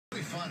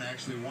fun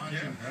actually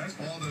watching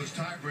all those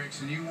tie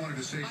breaks, and you wanted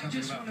to say something about Pete. I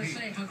just want to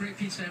say how great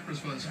Pete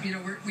Sampras was. You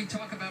know, we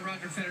talk about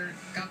Roger Federer,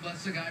 God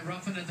bless the guy,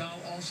 Rafa Nadal,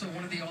 also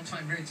one of the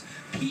all-time greats.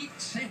 Pete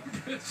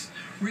Sampras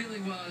really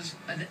was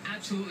an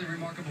absolutely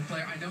remarkable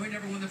player. I know he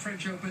never won the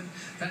French Open.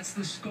 That's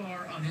the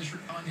scar on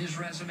his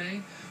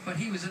resume, but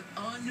he was an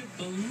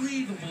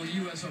unbelievable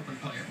U.S. Open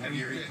player. One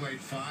year he played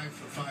five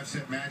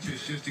set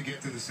matches just to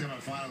get to the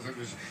semifinals.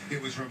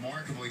 It was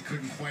remarkable. He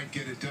couldn't quite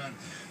get it done.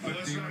 But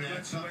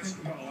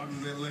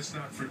let's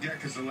not forget,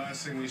 because the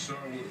last thing we saw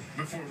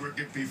before we're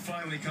going to be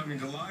finally coming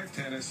to live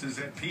tennis is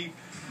that Pete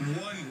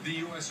won the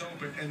U.S.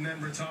 Open and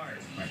then retired.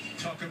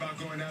 Talk about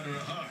going out in a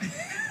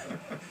high.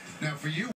 Now, for you.